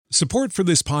Support for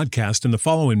this podcast and the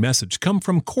following message come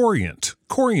from Corient.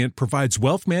 Corient provides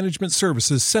wealth management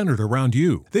services centered around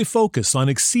you. They focus on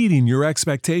exceeding your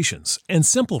expectations and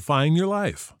simplifying your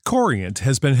life. Corient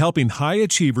has been helping high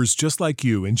achievers just like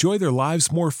you enjoy their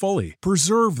lives more fully,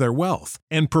 preserve their wealth,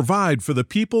 and provide for the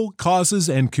people, causes,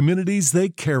 and communities they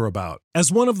care about. As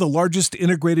one of the largest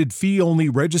integrated fee-only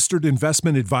registered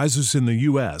investment advisors in the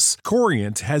U.S.,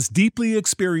 Corient has deeply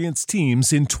experienced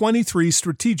teams in 23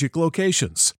 strategic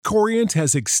locations. Corient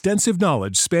has extensive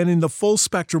knowledge spanning the full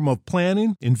spectrum of planning,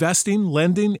 investing,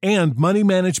 lending, and money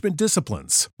management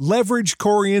disciplines. Leverage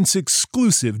Corient's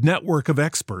exclusive network of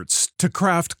experts to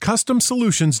craft custom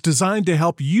solutions designed to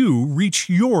help you reach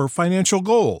your financial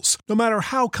goals, no matter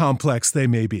how complex they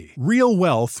may be. Real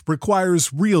wealth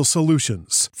requires real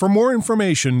solutions. For more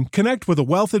information, connect with a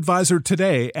wealth advisor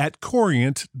today at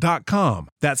Corient.com.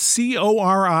 That's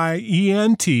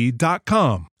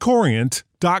Corient.com.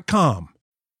 Corient.com.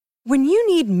 When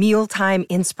you need mealtime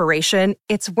inspiration,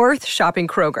 it's worth shopping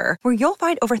Kroger, where you'll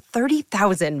find over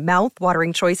 30,000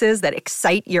 mouth-watering choices that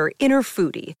excite your inner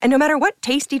foodie. And no matter what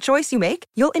tasty choice you make,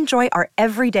 you'll enjoy our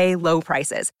everyday low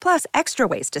prices, plus extra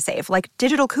ways to save, like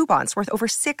digital coupons worth over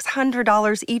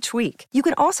 $600 each week. You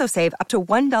can also save up to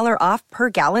 $1 off per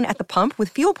gallon at the pump with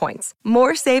fuel points.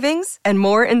 More savings and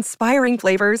more inspiring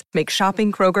flavors make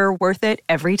shopping Kroger worth it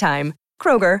every time.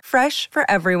 Kroger, fresh for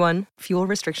everyone. Fuel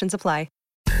restrictions apply.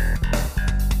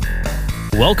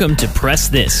 Welcome to Press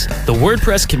This, the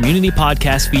WordPress community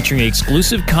podcast featuring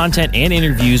exclusive content and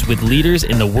interviews with leaders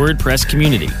in the WordPress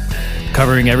community,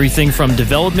 covering everything from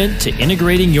development to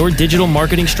integrating your digital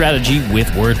marketing strategy with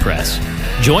WordPress.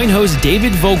 Join host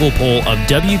David Vogelpohl of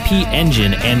WP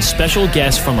Engine and special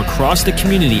guests from across the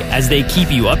community as they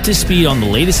keep you up to speed on the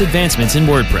latest advancements in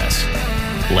WordPress.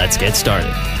 Let's get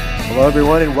started. Hello,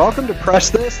 everyone, and welcome to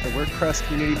Press This, the WordPress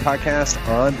community podcast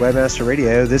on Webmaster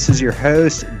Radio. This is your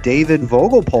host, David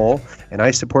Vogelpohl, and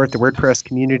I support the WordPress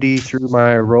community through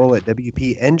my role at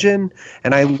WP Engine,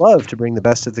 and I love to bring the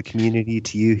best of the community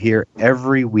to you here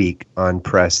every week on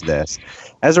Press This.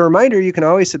 As a reminder, you can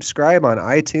always subscribe on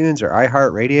iTunes or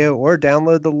iHeartRadio or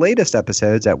download the latest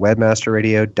episodes at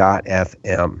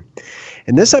webmasterradio.fm.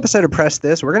 In this episode of Press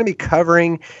This, we're going to be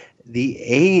covering the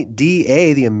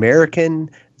ADA, the American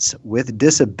with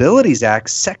Disabilities Act,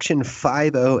 Section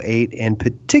 508, and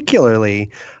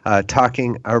particularly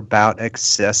talking about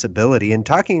accessibility. And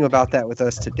talking about that with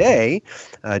us today,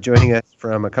 joining us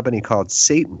from a company called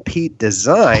St. Pete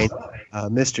Design,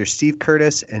 Mr. Steve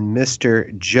Curtis and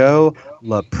Mr. Joe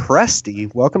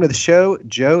Lopresti. Welcome to the show,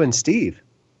 Joe and Steve.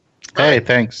 Hey,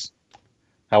 thanks.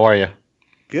 How are you?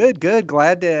 Good, good.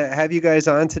 Glad to have you guys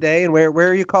on today. And where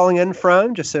are you calling in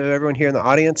from, just so everyone here in the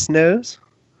audience knows?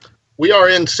 We are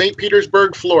in St.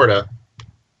 Petersburg, Florida.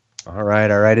 All right,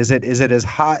 all right. Is it as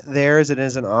hot there as it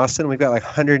is in Austin? We've got like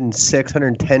 106,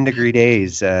 110 degree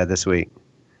days this week.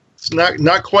 It's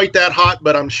not quite that hot,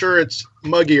 but I'm sure it's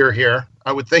muggier here.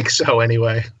 I would think so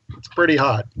anyway. It's pretty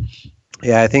hot.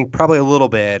 Yeah, I think probably a little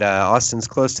bit. Austin's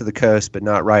close to the coast, but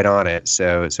not right on it.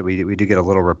 So we do get a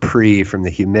little reprieve from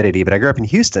the humidity. But I grew up in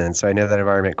Houston, so I know that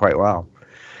environment quite well.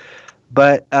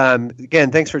 But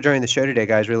again, thanks for joining the show today,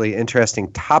 guys. Really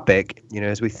interesting topic. You know,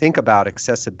 as we think about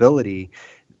accessibility,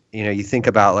 you know, you think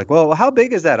about like, well, how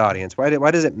big is that audience? Why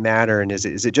does it matter? And is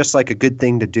it just like a good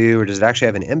thing to do, or does it actually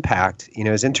have an impact? You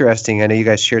know, it's interesting. I know you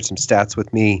guys shared some stats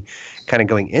with me kind of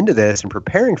going into this and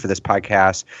preparing for this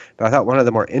podcast, but I thought one of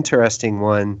the more interesting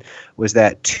one was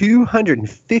that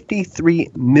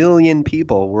 253 million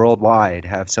people worldwide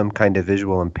have some kind of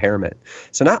visual impairment.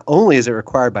 So not only is it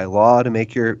required by law to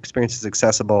make your experiences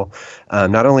accessible,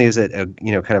 not only is it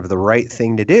kind of the right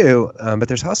thing to do, but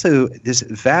there's also this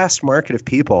vast market of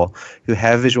people who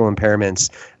have visual impairments,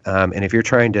 and if you're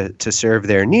trying to serve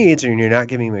their needs and you're not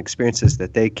giving them experiences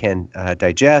that they can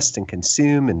digest and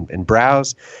consume and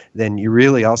browse, then you're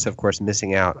really also, of course,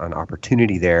 missing out on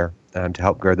opportunity there to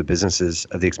help grow the businesses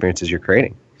of the experiences you're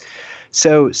creating.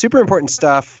 So super important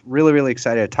stuff. Really, really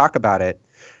excited to talk about it.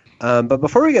 But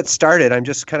before we get started, I'm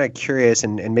just kind of curious,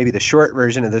 and maybe the short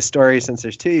version of this story, since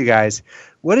there's two of you guys,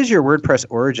 what is your WordPress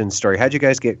origin story? How'd you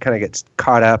guys get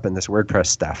caught up in this WordPress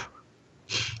stuff?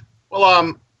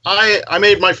 Well, I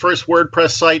made my first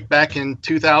WordPress site back in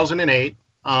 2008,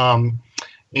 and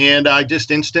I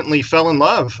just instantly fell in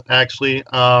love, actually,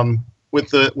 with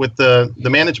the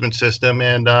management system,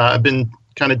 and I've been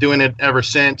kind of doing it ever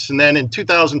since. And then in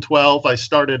 2012, I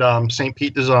started St.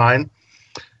 Pete Design,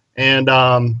 and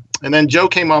then Joe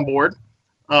came on board,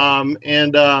 and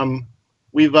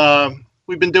we've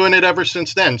been doing it ever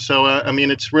since then. So I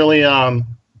mean, it's really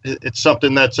it's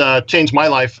something that's changed my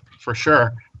life for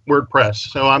sure. WordPress.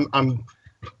 So I'm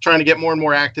trying to get more and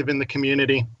more active in the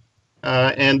community,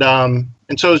 and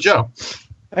so is Joe.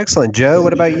 Excellent. Joe,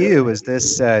 what about you? Was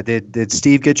this did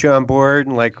Steve get you on board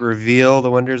and like reveal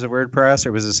the wonders of WordPress,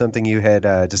 or was it something you had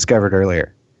discovered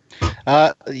earlier?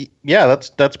 Yeah,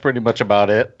 that's pretty much about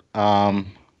it.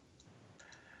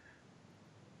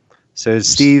 So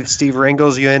Steve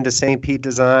wrangles you into St. Pete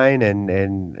Design,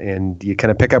 and you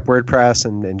kind of pick up WordPress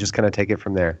and just kind of take it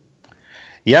from there.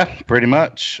 Yeah, pretty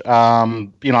much.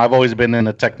 I've always been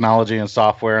into technology and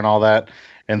software and all that.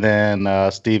 And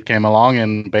then Steve came along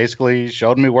and basically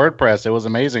showed me WordPress. It was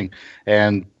amazing,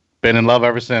 and been in love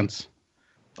ever since.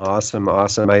 Awesome.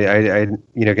 I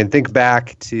can think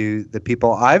back to the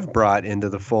people I've brought into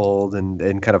the fold and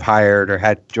kind of hired or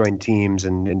had joined teams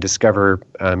and discover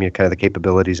kind of the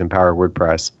capabilities and power of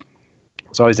WordPress.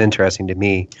 It's always interesting to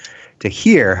me to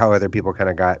hear how other people kind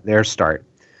of got their start.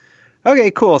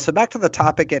 Okay, cool. So back to the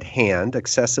topic at hand,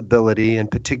 accessibility, and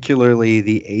particularly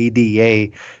the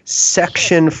ADA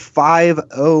Section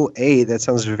 508. That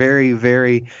sounds very,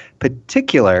 very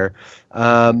particular.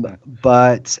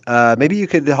 But maybe you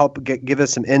could help give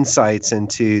us some insights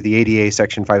into the ADA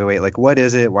Section 508. Like, what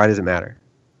is it? Why does it matter?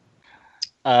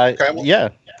 Yeah.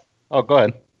 Oh, go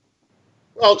ahead.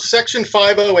 Well, Section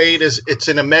 508 it's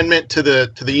an amendment to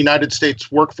the United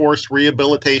States Workforce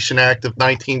Rehabilitation Act of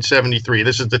 1973.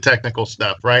 This is the technical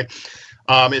stuff, right?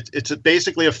 It's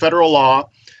basically a federal law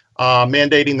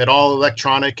mandating that all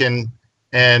electronic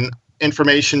and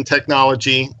information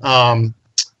technology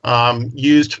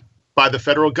used by the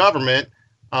federal government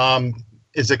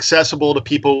is accessible to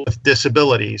people with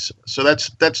disabilities. So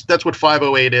that's what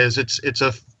 508 is. It's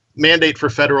a mandate for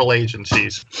federal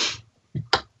agencies.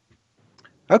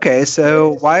 Okay,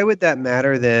 so why would that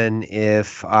matter then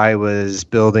if I was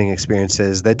building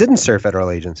experiences that didn't serve federal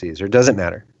agencies, or does it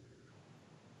matter?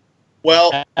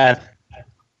 Well, go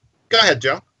ahead,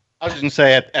 Joe. I was going to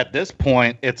say at this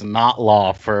point, it's not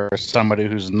law for somebody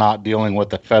who's not dealing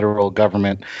with a federal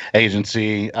government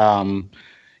agency.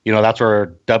 That's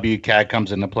where WCAG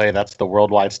comes into play. That's the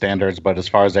worldwide standards. But as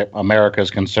far as America is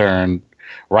concerned,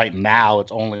 right now,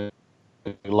 it's only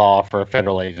law for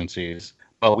federal agencies.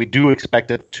 But we do expect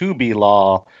it to be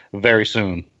law very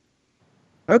soon.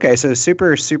 Okay, so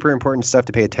super, super important stuff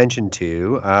to pay attention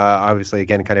to. Obviously,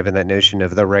 again, kind of in that notion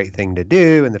of the right thing to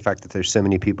do and the fact that there's so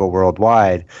many people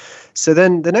worldwide. So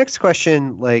then the next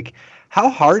question, like, how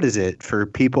hard is it for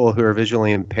people who are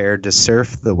visually impaired to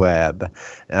surf the web?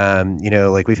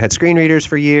 We've had screen readers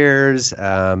for years.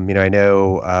 I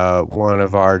know one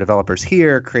of our developers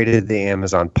here created the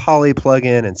Amazon Poly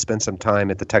plugin and spent some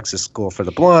time at the Texas School for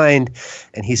the Blind.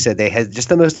 And he said they had just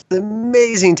the most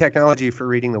amazing technology for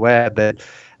reading the web. But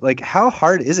like, how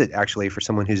hard is it actually for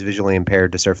someone who's visually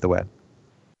impaired to surf the web?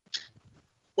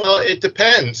 Well, it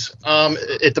depends.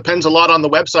 It depends a lot on the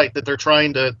website that they're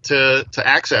trying to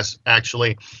access,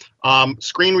 actually.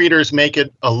 Screen readers make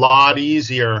it a lot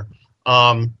easier.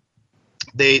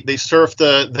 They surf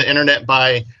the internet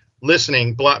by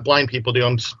listening. Blind people do,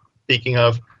 I'm speaking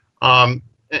of.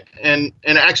 And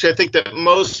actually, I think that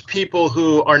most people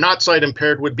who are not sight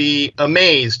impaired would be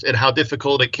amazed at how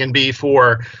difficult it can be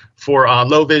for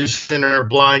low vision or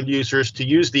blind users to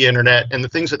use the internet and the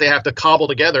things that they have to cobble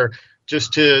together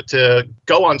just to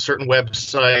go on certain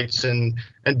websites and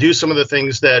do some of the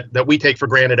things that we take for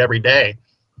granted every day.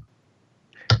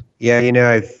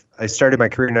 Yeah, I started my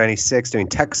career in '96 doing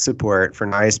tech support for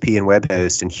an ISP and web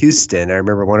host in Houston. I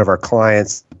remember one of our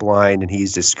clients was blind and he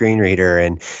used a screen reader,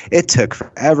 and it took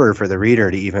forever for the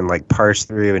reader to even like parse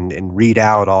through and read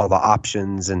out all the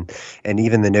options and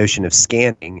even the notion of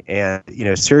scanning. And,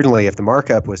 certainly if the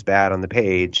markup was bad on the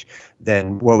page,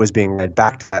 then what was being read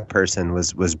back to that person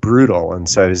was brutal. And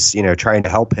so I was, trying to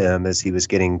help him as he was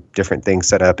getting different things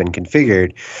set up and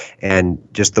configured, and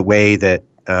just the way that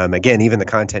again, even the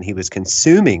content he was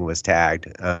consuming was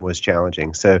tagged was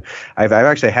challenging. So I've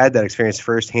actually had that experience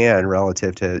firsthand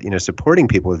relative to supporting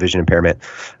people with vision impairment.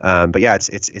 But yeah,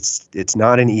 it's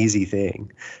not an easy thing.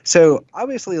 So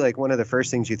obviously, like one of the first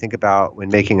things you think about when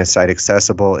making a site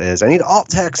accessible is I need alt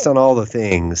text on all the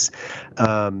things.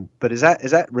 But is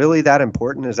that really that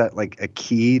important? Is that like a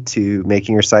key to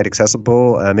making your site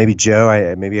accessible? Maybe Joe,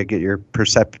 I get your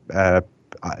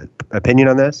opinion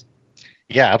on this.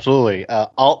 Yeah, absolutely.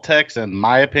 Alt text, in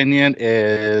my opinion,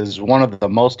 is one of the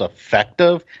most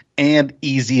effective and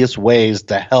easiest ways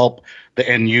to help the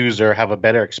end user have a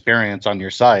better experience on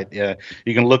your site. You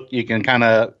can kind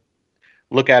of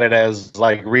look at it as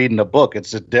like reading a book.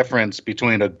 It's the difference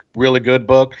between a really good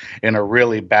book and a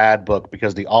really bad book,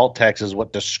 because the alt text is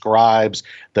what describes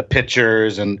the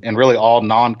pictures and really all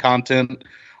non-content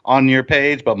on your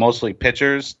page, but mostly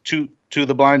pictures to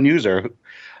the blind user.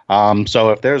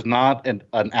 So if there's not an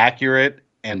accurate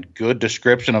and good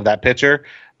description of that picture,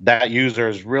 that user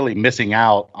is really missing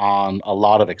out on a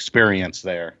lot of experience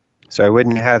there. So I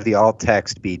wouldn't have the alt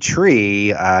text be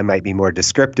tree. I might be more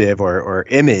descriptive or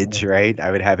image, right?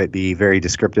 I would have it be very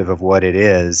descriptive of what it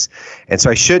is. And so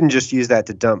I shouldn't just use that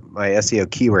to dump my SEO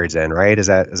keywords in, right? Is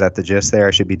that the gist there?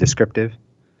 I should be descriptive?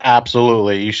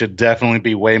 Absolutely. You should definitely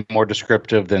be way more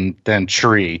descriptive than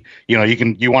tree. You know,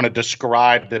 you want to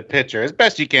describe the picture as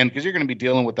best you can, because you're going to be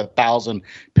dealing with 1,000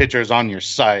 pictures on your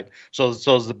site. So it's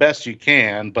the best you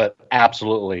can, but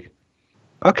absolutely.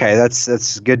 Okay,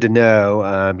 that's good to know.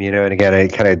 And again, I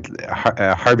kind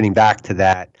of harkening back to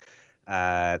that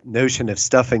notion of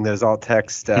stuffing those alt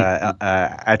text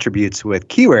attributes with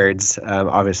keywords.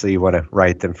 Obviously, you want to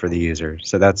write them for the user.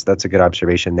 So that's a good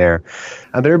observation there.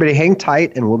 But everybody, hang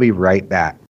tight, and we'll be right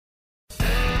back.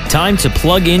 Time to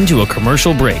plug into a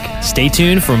commercial break. Stay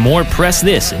tuned for more Press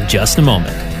This in just a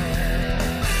moment.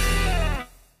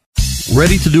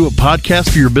 Ready to do a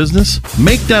podcast for your business?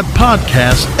 Make that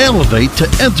podcast elevate to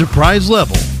enterprise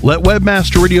level. Let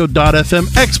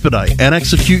webmasterradio.fm expedite and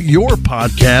execute your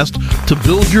podcast to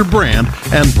build your brand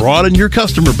and broaden your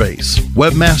customer base.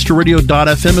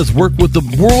 Webmasterradio.fm has worked with the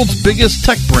world's biggest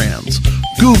tech brands,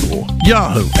 Google,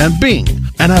 Yahoo, and Bing,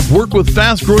 and have worked with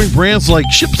fast-growing brands like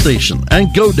ShipStation and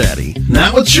GoDaddy.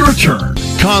 Now it's your turn.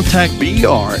 Contact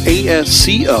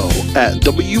BRASCO at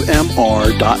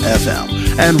WMR.fm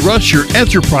and rush your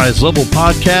enterprise-level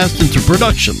podcast into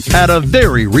production at a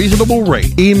very reasonable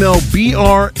rate. Email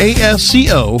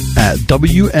BRASCO at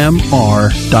WMR.fm.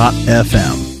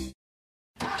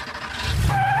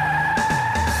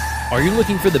 Are you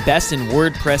looking for the best in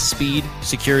WordPress speed,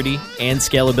 security, and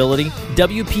scalability?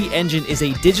 WP Engine is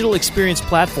a digital experience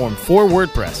platform for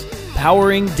WordPress,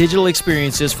 powering digital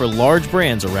experiences for large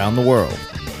brands around the world.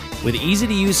 With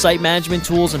easy-to-use site management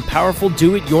tools and powerful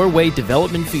do-it-your-way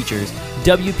development features,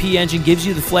 WP Engine gives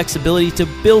you the flexibility to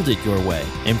build it your way.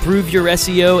 Improve your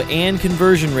SEO and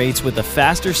conversion rates with a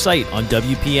faster site on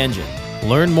WP Engine.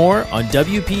 Learn more on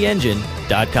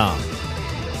WPEngine.com.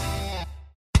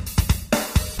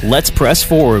 Let's press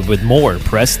forward with more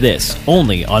Press This,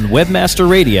 only on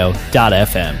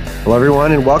webmasterradio.fm. Hello,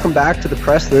 everyone, and welcome back to the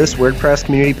Press This WordPress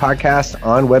Community Podcast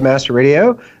on Webmaster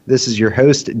Radio. This is your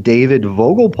host, David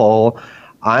Vogelpohl.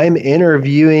 I'm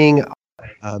interviewing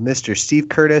Mr. Steve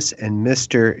Curtis and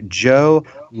Mr. Joe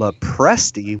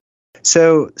Lopresti.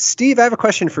 So, Steve, I have a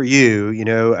question for you. You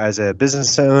know, as a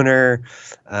business owner,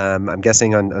 I'm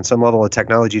guessing on some level a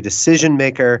technology decision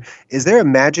maker, is there a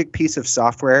magic piece of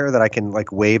software that I can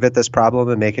wave at this problem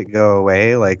and make it go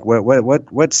away? Like,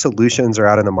 what solutions are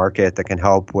out in the market that can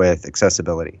help with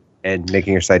accessibility and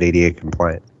making your site ADA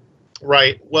compliant?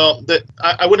 Right. Well,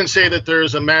 I wouldn't say that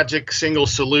there's a magic single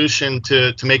solution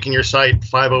to making your site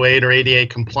 508 or ADA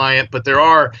compliant, but there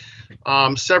are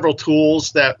several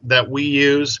tools that we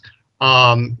use.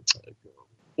 One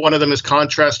of them is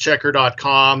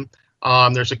contrastchecker.com.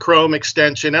 There's a Chrome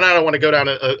extension, and I don't want to go down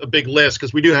a big list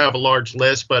because we do have a large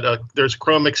list, but there's a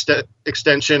Chrome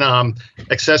extension,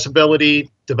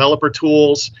 accessibility, developer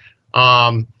tools.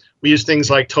 We use things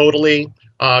like Totally,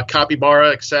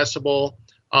 Capybara Accessible,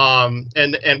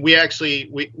 and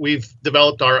we've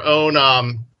developed our own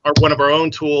one of our own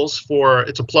tools for,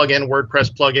 it's a plugin,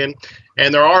 WordPress plugin,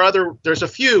 and there's a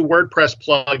few WordPress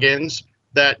plugins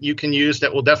that you can use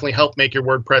that will definitely help make your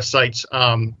WordPress sites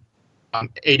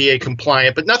ADA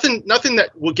compliant, but nothing that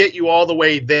will get you all the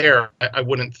way there.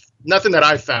 Nothing that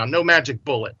I've found, no magic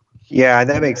bullet. Yeah,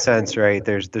 that makes sense, right?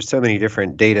 There's so many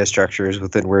different data structures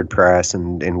within WordPress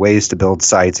and ways to build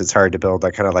sites. It's hard to build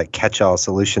that kind of catch-all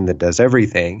solution that does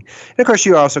everything. And of course,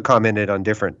 you also commented on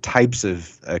different types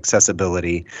of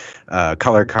accessibility,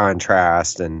 color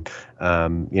contrast, and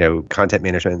content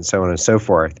management, and so on and so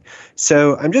forth.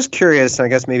 So I'm just curious, and I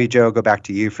guess maybe Joe, I'll go back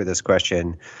to you for this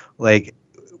question.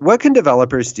 What can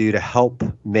developers do to help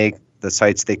make the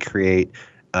sites they create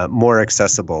more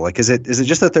accessible? Is it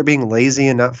just that they're being lazy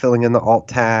and not filling in the alt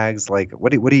tags?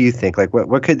 What do you think?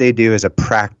 What could they do as a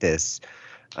practice,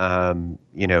 kind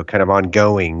of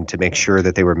ongoing to make sure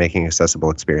that they were making accessible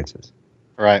experiences?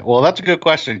 Right. Well, that's a good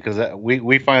question because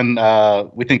we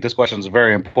think this question is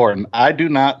very important. I do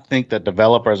not think that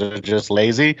developers are just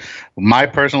lazy. My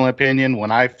personal opinion, when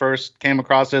I first came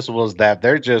across this, was that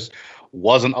there just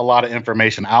wasn't a lot of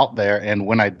information out there, and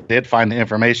when I did find the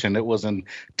information, it was in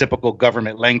typical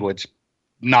government language,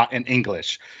 not in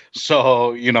English.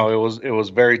 So it was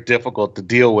very difficult to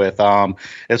deal with.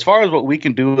 As far as what we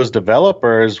can do as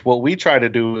developers, what we try to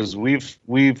do is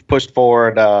we've pushed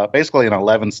forward basically an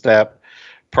 11-step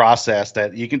process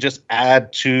that you can just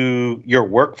add to your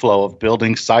workflow of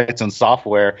building sites and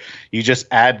software. You just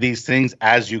add these things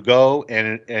as you go,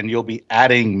 and you'll be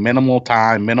adding minimal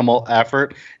time, minimal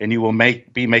effort, and you will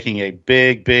be making a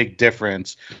big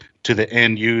difference to the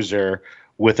end user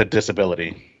with a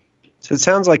disability. So it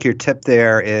sounds like your tip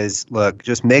there is, look,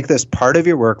 just make this part of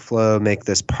your workflow, make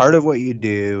this part of what you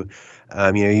do.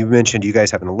 You mentioned you guys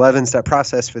have an 11-step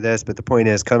process for this, but the point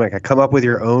is come up with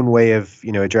your own way of,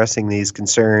 addressing these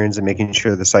concerns and making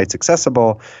sure the site's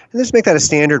accessible, and just make that a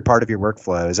standard part of your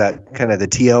workflow. Is that kind of the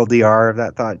TLDR of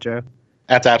that thought, Joe?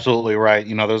 That's absolutely right.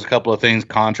 There's a couple of things: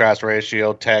 contrast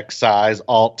ratio, text size,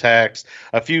 alt text,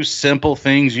 a few simple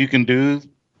things you can do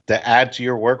to add to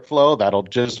your workflow that'll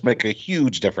just make a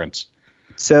huge difference.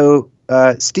 So,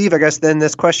 Steve, I guess then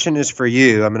this question is for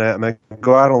you. I'm gonna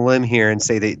go out on a limb here and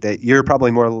say that you're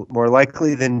probably more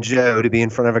likely than Joe to be in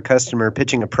front of a customer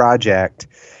pitching a project.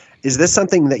 Is this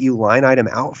something that you line item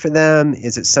out for them?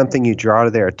 Is it something you draw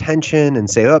to their attention and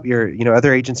say, oh,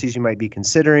 other agencies you might be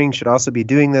considering should also be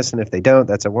doing this, and if they don't,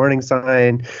 that's a warning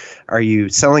sign? Are you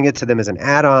selling it to them as an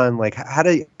add-on? Like, how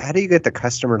do you get the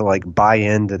customer to buy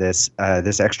into this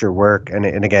extra work?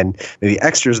 And again, maybe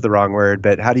extra is the wrong word,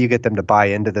 but how do you get them to buy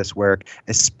into this work,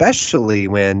 especially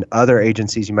when other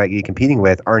agencies you might be competing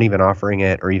with aren't even offering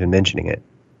it or even mentioning it?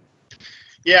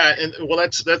 Yeah,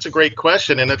 that's a great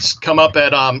question, and it's come up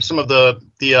at some of the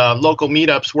local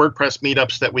meetups, WordPress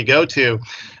meetups that we go to.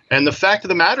 And the fact of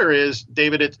the matter is,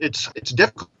 David, it's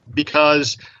difficult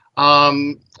because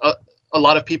a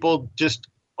lot of people just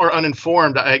are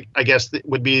uninformed. I guess it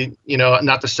would be,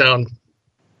 not to sound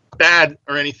bad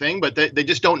or anything, but they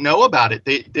just don't know about it.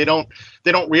 They don't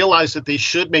realize that they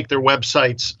should make their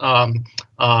websites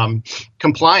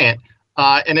compliant,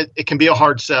 and it can be a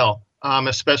hard sell.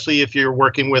 Especially if you're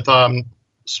working with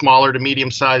smaller to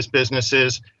medium-sized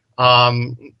businesses.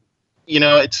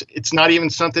 It's not even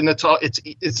something that's all.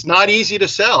 It's not easy to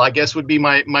sell, I guess, would be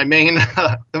my main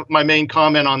my main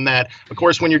comment on that. Of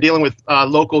course, when you're dealing with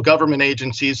local government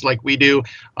agencies like we do,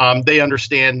 they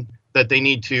understand that they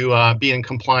need to be in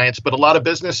compliance. But a lot of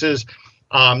businesses,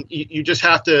 you just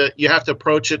have to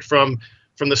approach it from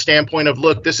the standpoint of,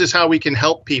 look, this is how we can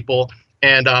help people.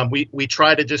 And we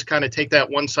try to just kind of take that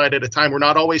one side at a time. We're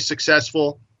not always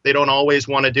successful. They don't always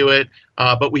want to do it,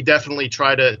 but we definitely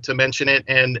try to mention it.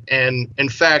 And in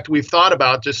fact, we've thought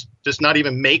about just not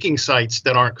even making sites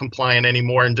that aren't compliant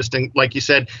anymore, and just like you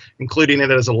said, including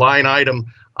it as a line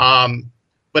item.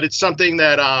 But it's something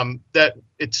that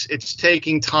it's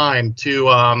taking time to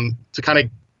kind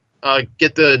of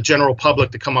get the general public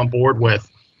to come on board with.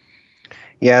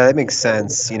 Yeah, that makes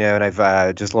sense. And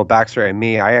I've just a little backstory on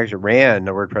me. I actually ran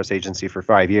a WordPress agency for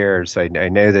 5 years. So I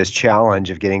know this challenge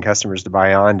of getting customers to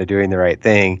buy on to doing the right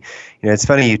thing. It's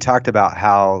funny, you talked about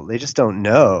how they just don't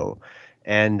know.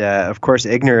 And of course,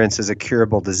 ignorance is a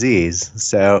curable disease.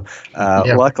 So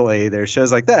luckily, there's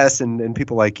shows like this and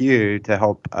people like you to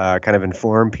help kind of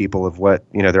inform people of what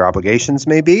their obligations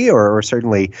may be, or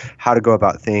certainly how to go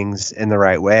about things in the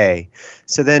right way.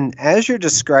 So then, as you're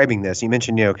describing this, you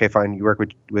mentioned, okay, fine, you work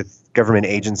with government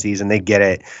agencies and they get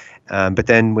it. But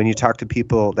then when you talk to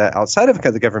people that outside of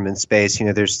the government space,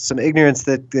 there's some ignorance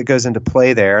that goes into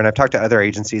play there. And I've talked to other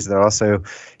agencies that also,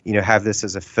 have this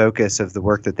as a focus of the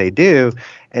work that they do.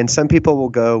 And some people will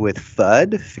go with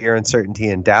FUD, fear, uncertainty,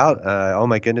 and doubt. Oh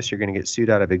my goodness, you're going to get sued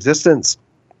out of existence.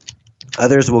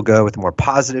 Others will go with a more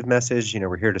positive message,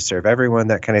 we're here to serve everyone,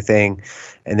 that kind of thing.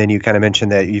 And then you kind of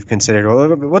mentioned that you've considered,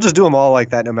 well, we'll just do them all like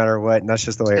that no matter what, and that's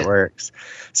just the way it works.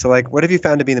 So, what have you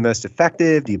found to be the most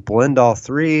effective? Do you blend all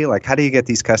three? How do you get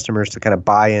these customers to kind of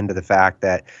buy into the fact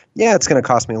that, yeah, it's going to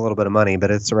cost me a little bit of money,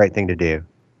 but it's the right thing to do?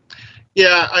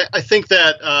 Yeah, I think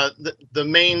that the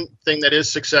main thing that is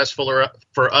successful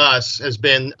for us has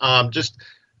been just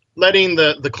letting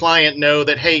the client know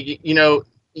that, hey,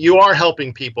 you are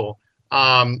helping people.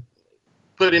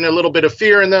 Putting a little bit of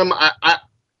fear in them.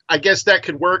 I guess that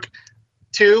could work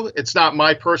too. It's not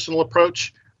my personal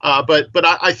approach, but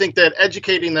I think that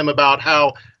educating them about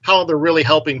how they're really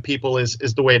helping people is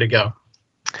the way to go.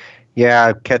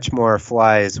 Yeah, catch more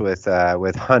flies with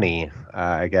honey,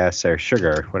 I guess, or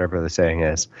sugar, whatever the saying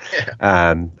is.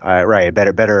 Yeah. Right,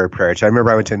 better approach. I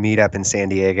remember I went to a meetup in San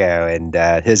Diego, and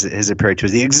his approach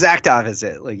was the exact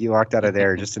opposite. You walked out of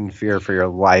there just in fear for your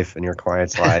life and your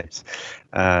clients' lives,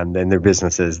 and their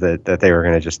businesses that they were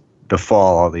going to just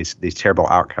befall all these terrible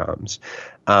outcomes.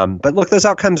 But look, those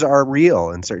outcomes are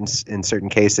real in certain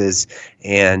cases.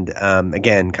 And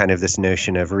again, kind of this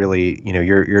notion of really,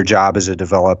 your job as a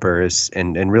developer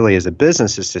and really as a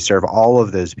business is to serve all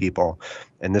of those people.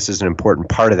 And this is an important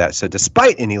part of that. So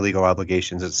despite any legal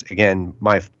obligations, it's, again,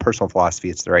 my personal philosophy,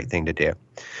 it's the right thing to do.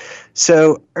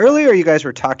 So earlier you guys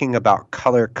were talking about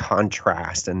color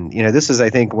contrast. And, this is, I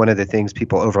think, one of the things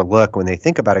people overlook when they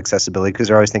think about accessibility, because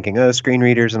they're always thinking, screen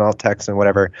readers and alt text and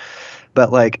whatever.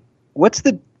 But like, what's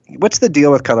the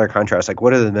deal with color contrast? Like,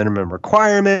 what are the minimum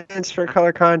requirements for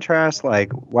color contrast?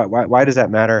 Like, why does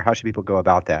that matter? How should people go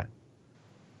about that?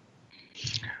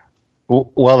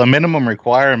 Well, the minimum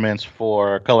requirements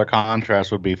for color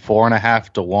contrast would be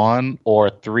 4.5 to 1 or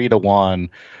 3 to 1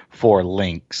 for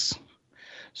links.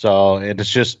 So it's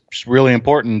just really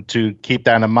important to keep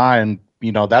that in mind.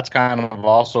 That's kind of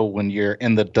also when you're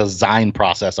in the design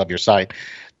process of your site.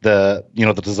 The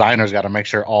designer's got to make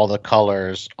sure all the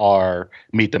colors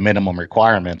meet the minimum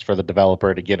requirements for the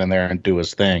developer to get in there and do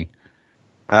his thing.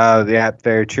 Yeah,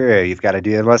 very true. You've got to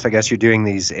do, unless I guess you're doing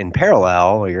these in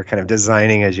parallel or you're kind of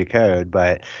designing as you code.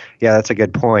 But yeah, that's a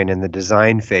good point. In the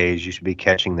design phase, you should be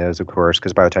catching those, of course,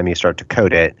 because by the time you start to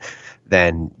code it,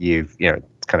 then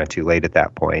it's kind of too late at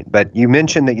that point. But you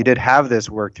mentioned that you did have this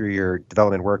work through your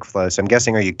development workflow. So I'm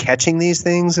guessing, are you catching these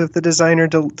things if the designer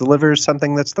delivers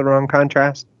something that's the wrong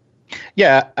contrast?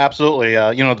 Yeah, absolutely.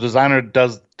 The designer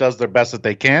does their best that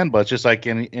they can, but just like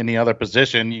in any other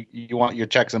position, you want your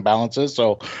checks and balances.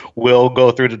 So we'll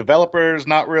go through the developers,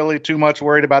 not really too much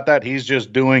worried about that. He's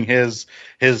just doing his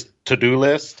to-do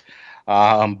list.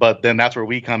 But then that's where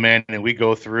we come in and we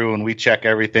go through and we check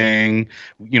everything.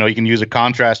 You can use a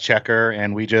contrast checker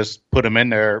and we just put them in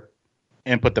there,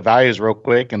 input the values real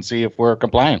quick and see if we're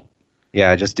compliant.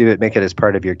 Yeah, just make it as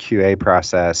part of your QA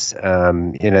process.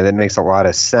 That makes a lot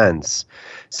of sense.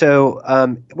 So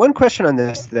one question on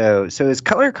this, though. So is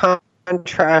color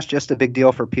contrast just a big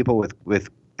deal for people with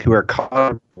who are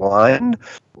colorblind,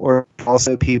 or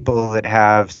also people that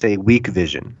have, say, weak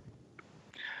vision?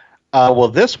 Well,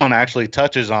 this one actually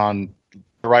touches on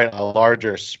a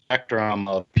larger spectrum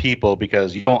of people,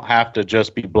 because you don't have to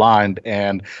just be blind.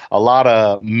 And a lot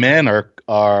of men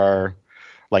are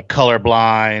like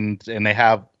colorblind, and they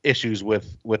have issues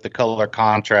with the color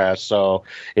contrast. So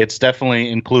it's definitely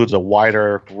includes a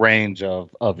wider range of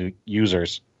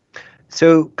users.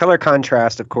 So color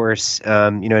contrast, of course,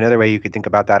 another way you could think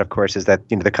about that, of course, is that,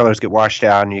 the colors get washed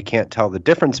out and you can't tell the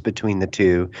difference between the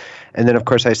two. And then, of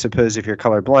course, I suppose if you're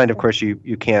colorblind, of course, you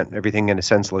can't, everything in a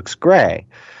sense looks gray.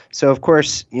 So, of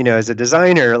course, as a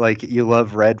designer, like, you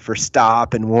love red for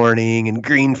stop and warning and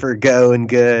green for go and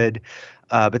good.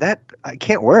 But that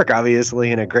can't work,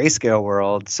 obviously, in a grayscale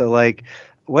world. So, like,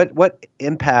 what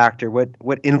impact or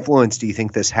what influence do you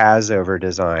think this has over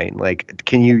design? Like,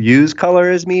 can you use color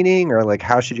as meaning, or like,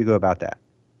 how should you go about that?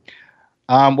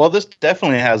 Well, this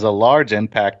definitely has a large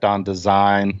impact on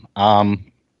design.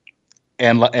 And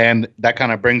that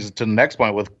kind of brings it to the next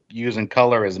point with using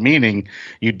color as meaning.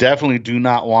 You definitely do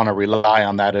not want to rely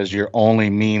on that as your only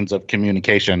means of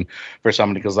communication for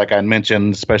somebody, because like I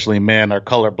mentioned, especially men are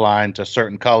colorblind to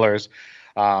certain colors.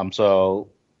 So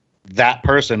that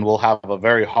person will have a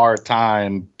very hard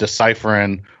time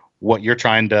deciphering what you're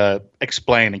trying to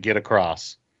explain and get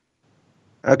across.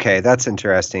 Okay, that's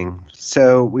interesting.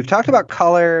 So we've talked about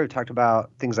color, we've talked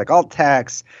about things like alt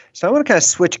text. So I want to kind of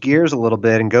switch gears a little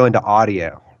bit and go into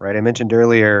audio, right? I mentioned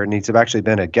earlier, and he's actually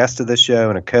been a guest of the show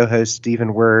and a co-host,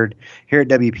 Stephen Word, here at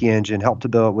WP Engine, helped to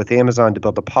build with Amazon to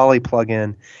build the Poly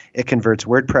plugin. It converts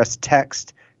WordPress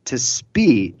text to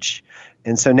speech.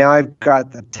 And so now I've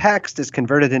got the text is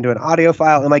converted into an audio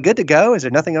file. Am I good to go? Is there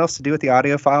nothing else to do with the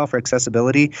audio file for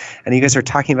accessibility? And you guys are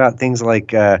talking about things like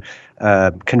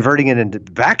converting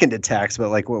it back into text, but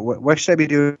like what should I be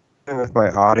doing with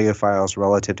my audio files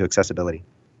relative to accessibility?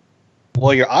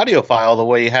 Well, your audio file, the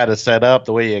way you had it set up,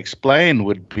 the way you explained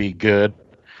would be good.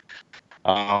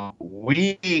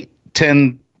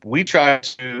 We try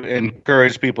to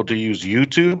encourage people to use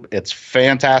YouTube. It's a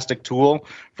fantastic tool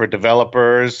for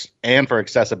developers and for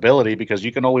accessibility, because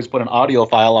you can always put an audio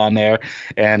file on there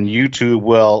and YouTube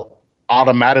will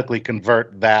automatically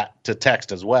convert that to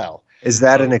text as well. Is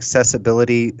that an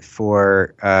accessibility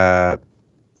for like,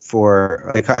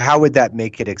 how would that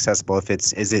make it accessible?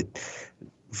 Is it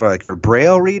for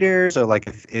Braille readers, or like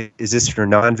is this for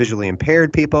non-visually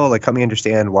impaired people? Like, help me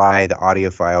understand why the audio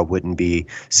file wouldn't be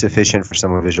sufficient for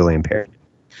someone visually impaired.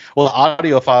 Well, the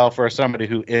audio file for somebody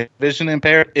who is vision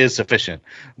impaired is sufficient.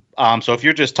 So if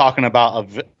you're just talking about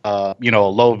a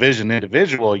low vision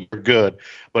individual, you're good.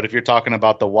 But if you're talking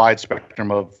about the wide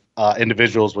spectrum of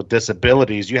individuals with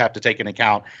disabilities, you have to take into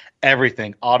account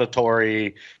everything: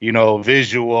 auditory,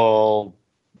 visual,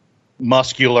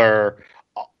 muscular,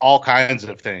 all kinds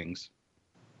of things.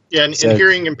 Yeah, and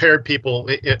hearing impaired people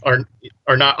are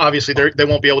not, obviously they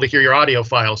won't be able to hear your audio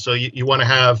file. So you want to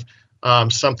have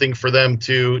something for them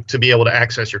to be able to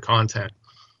access your content.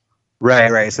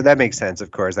 Right. So that makes sense. Of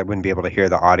course, I wouldn't be able to hear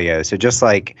the audio. So just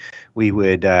like we'd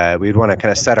want to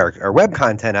kind of set our web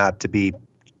content up to be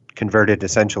converted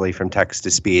essentially from text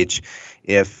to speech.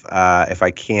 If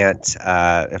I can't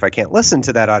listen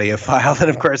to that audio file, then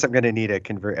of course I'm going to need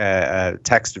a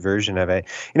text version of it.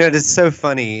 It's so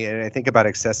funny, and I think about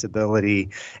accessibility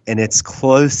and its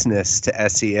closeness to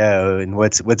SEO, and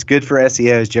what's good for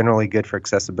SEO is generally good for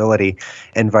accessibility,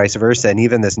 and vice versa. And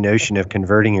even this notion of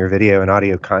converting your video and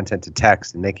audio content to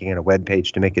text and making it a web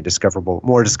page to make it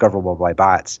more discoverable by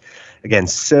bots. Again,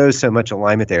 so much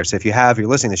alignment there. So if you're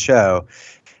listening to the show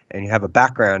and you have a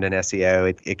background in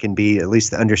SEO, it can be, at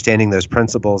least understanding those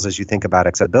principles as you think about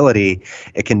accessibility,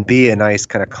 it can be a nice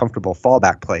kind of comfortable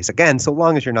fallback place. Again, so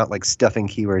long as you're not like stuffing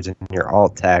keywords in your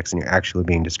alt text and you're actually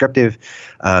being descriptive,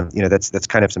 that's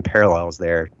kind of some parallels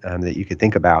there that you could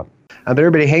think about. But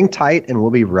everybody hang tight and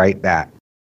we'll be right back.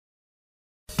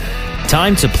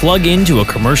 Time to plug into a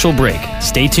commercial break.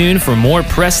 Stay tuned for more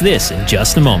Press This in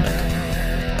just a moment.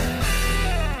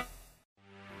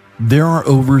 There are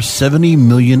over 70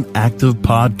 million active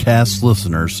podcast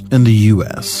listeners in the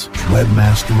U.S.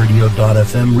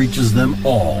 Webmasterradio.fm reaches them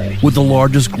all with the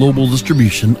largest global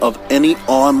distribution of any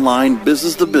online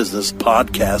business-to-business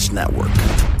podcast network.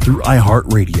 Through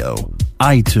iHeartRadio,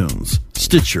 iTunes,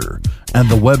 Stitcher, and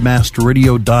the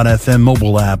Webmasterradio.fm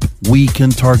mobile app, we can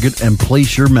target and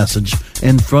place your message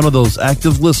in front of those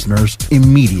active listeners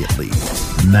immediately.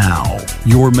 Now,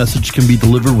 your message can be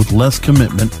delivered with less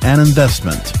commitment and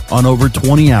investment on over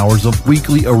 20 hours of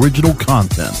weekly original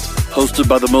content, hosted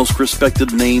by the most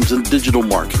respected names in digital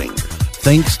marketing,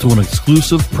 thanks to an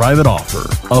exclusive private offer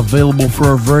available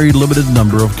for a very limited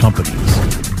number of companies.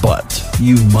 But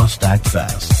you must act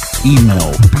fast.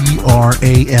 Email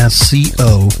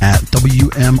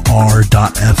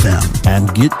brasco@wmr.fm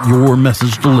and get your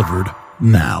message delivered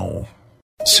now.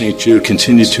 St. Jude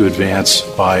continues to advance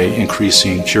by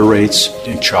increasing cure rates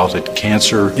in childhood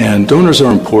cancer. And donors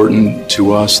are important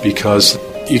to us because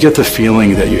you get the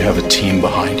feeling that you have a team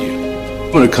behind you.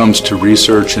 When it comes to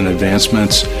research and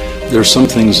advancements, there are some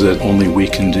things that only we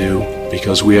can do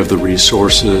because we have the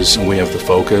resources and we have the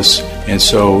focus. And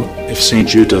so if St.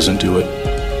 Jude doesn't do it,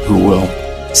 who will?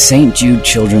 St. Jude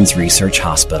Children's Research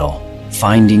Hospital.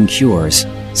 Finding cures,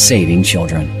 saving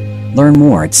children. Learn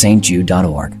more at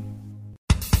stjude.org.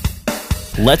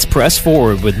 Let's press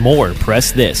forward with more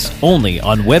Press This, only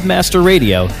on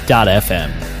webmasterradio.fm.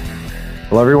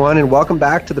 Hello, everyone, and welcome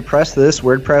back to the Press This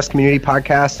WordPress Community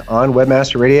Podcast on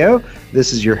Webmaster Radio.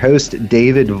 This is your host,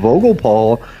 David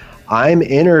Vogelpohl. I'm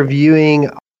interviewing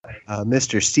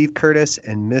Mr. Steve Curtis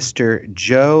and Mr.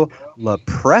 Joe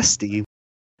Lopresti.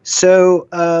 So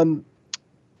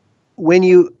when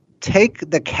you take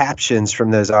the captions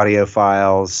from those audio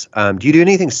files, do you do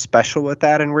anything special with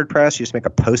that in WordPress? You just make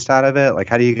a post out of it? Like,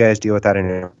 how do you guys deal with that in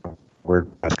a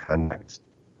WordPress context?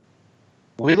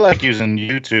 We like using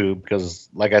YouTube because,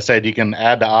 like I said, you can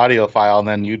add the audio file and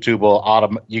then YouTube will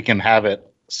you can have it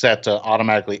set to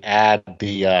automatically add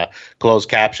the closed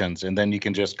captions, and then you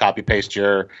can just copy paste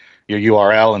your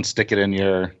URL and stick it in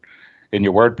your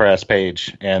WordPress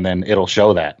page, and then it'll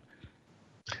show that.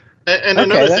 And okay,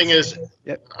 another thing is,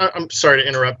 yep. I'm sorry to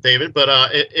interrupt, David, but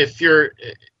if you're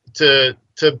to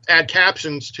add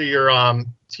captions to your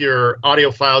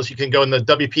audio files, you can go in the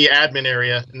WP admin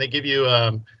area, and they give you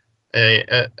an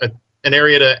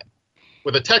area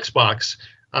with a text box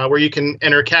where you can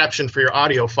enter a caption for your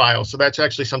audio file. So that's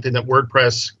actually something that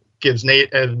WordPress gives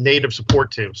native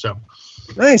support to. So.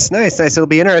 Nice. It'll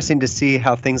be interesting to see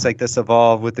how things like this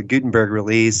evolve with the Gutenberg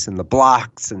release and the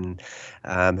blocks, and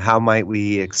how might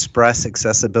we express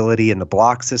accessibility in the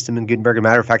block system in Gutenberg. As a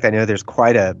matter of fact, I know there's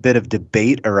quite a bit of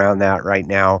debate around that right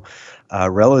now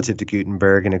relative to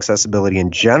Gutenberg and accessibility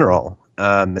in general.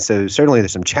 So certainly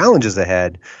there's some challenges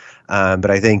ahead,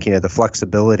 but I think the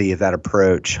flexibility of that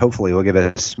approach hopefully will give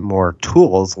us more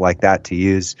tools like that to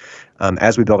use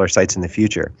as we build our sites in the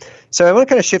future. So I want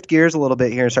to kind of shift gears a little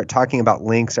bit here and start talking about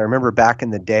links. I remember back in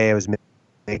the day I was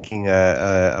making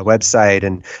a website,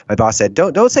 and my boss said,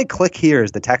 "Don't say click here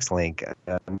as the text link.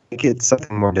 Make it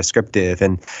something more descriptive."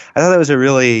 And I thought that was a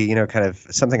really, kind of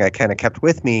something I kind of kept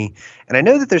with me. And I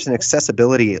know that there's an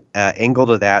accessibility angle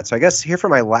to that. So I guess here for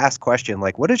my last question,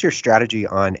 like, what is your strategy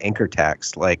on anchor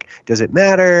text? Like, does it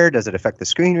matter? Does it affect the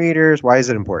screen readers? Why is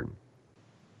it important?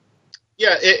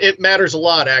 Yeah, it matters a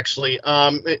lot, actually.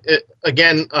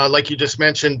 Again, like you just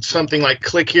mentioned, something like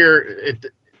click here, it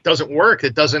doesn't work.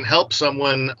 It doesn't help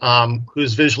someone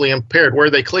who's visually impaired. Where are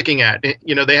they clicking at?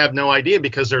 They have no idea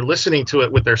because they're listening to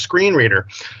it with their screen reader.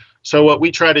 So what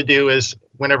we try to do is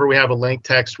whenever we have a link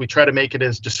text, we try to make it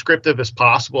as descriptive as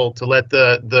possible to let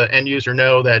the end user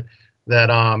know that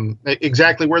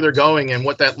exactly where they're going and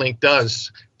what that link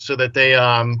does, so that they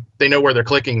know where they're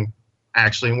clicking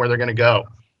actually and where they're going to go.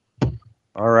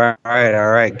 All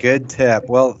right. Good tip.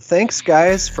 Well, thanks,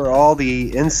 guys, for all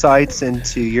the insights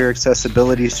into your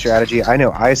accessibility strategy. I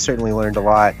know I certainly learned a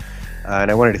lot, and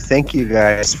I wanted to thank you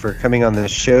guys for coming on the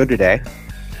show today.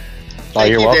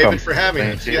 Thank you, welcome. David, for having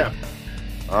us. Yeah.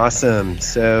 Awesome.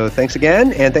 So thanks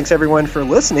again, and thanks everyone for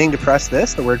listening to Press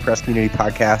This, the WordPress Community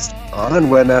Podcast on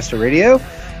Webmaster Radio.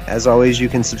 As always, you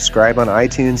can subscribe on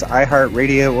iTunes,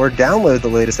 iHeartRadio, or download the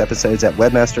latest episodes at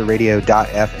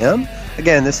webmasterradio.fm.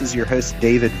 Again, this is your host,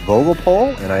 David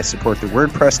Vogelpohl, and I support the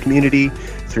WordPress community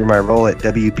through my role at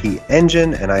WP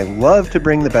Engine, and I love to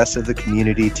bring the best of the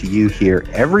community to you here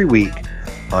every week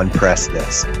on Press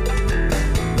This.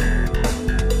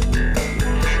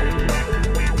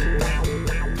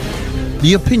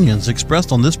 The opinions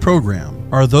expressed on this program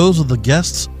are those of the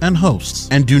guests and hosts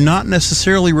and do not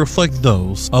necessarily reflect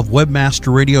those of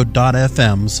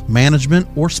WebmasterRadio.fm's management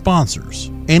or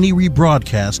sponsors. Any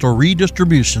rebroadcast or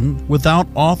redistribution without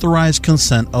authorized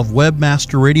consent of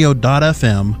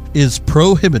WebmasterRadio.fm is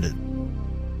prohibited.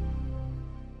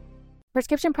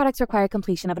 Prescription products require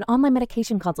completion of an online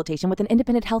medication consultation with an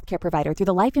independent healthcare provider through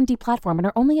the LifeMD platform and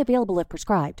are only available if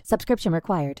prescribed. Subscription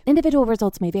required. Individual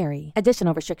results may vary.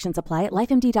 Additional restrictions apply at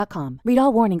lifemd.com. Read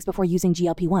all warnings before using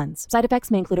GLP-1s. Side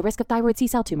effects may include a risk of thyroid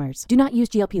C-cell tumors. Do not use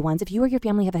GLP-1s if you or your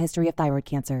family have a history of thyroid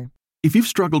cancer. If you've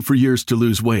struggled for years to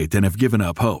lose weight and have given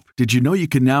up hope, did you know you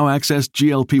can now access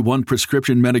GLP-1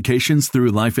 prescription medications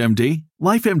through LifeMD?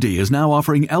 LifeMD is now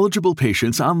offering eligible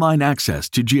patients online access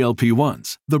to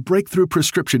GLP-1s, the breakthrough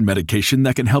prescription medication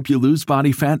that can help you lose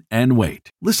body fat and weight.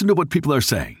 Listen to what people are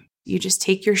saying. You just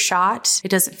take your shot. It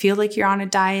doesn't feel like you're on a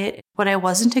diet. What I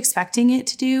wasn't expecting it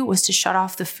to do was to shut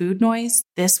off the food noise.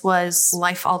 This was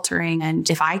life-altering, and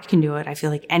if I can do it, I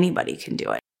feel like anybody can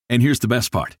do it. And here's the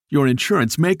best part. Your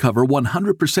insurance may cover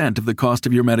 100% of the cost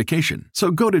of your medication. So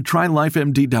go to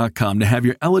TryLifeMD.com to have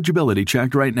your eligibility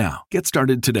checked right now. Get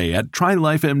started today at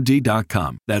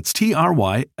TryLifeMD.com. That's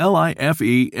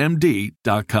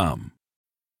TryLifeMD.com.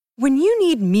 When you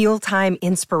need mealtime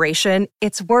inspiration,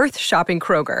 it's worth shopping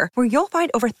Kroger, where you'll find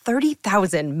over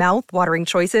 30,000 mouth-watering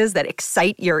choices that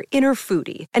excite your inner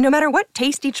foodie. And no matter what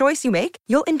tasty choice you make,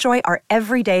 you'll enjoy our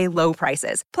everyday low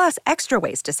prices, plus extra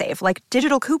ways to save, like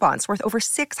digital coupons worth over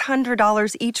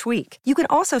 $600 each week. You can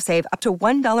also save up to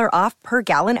 $1 off per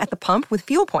gallon at the pump with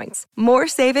fuel points. More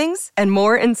savings and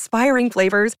more inspiring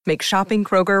flavors make shopping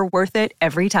Kroger worth it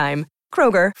every time.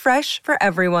 Kroger, fresh for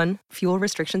everyone. Fuel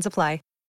restrictions apply.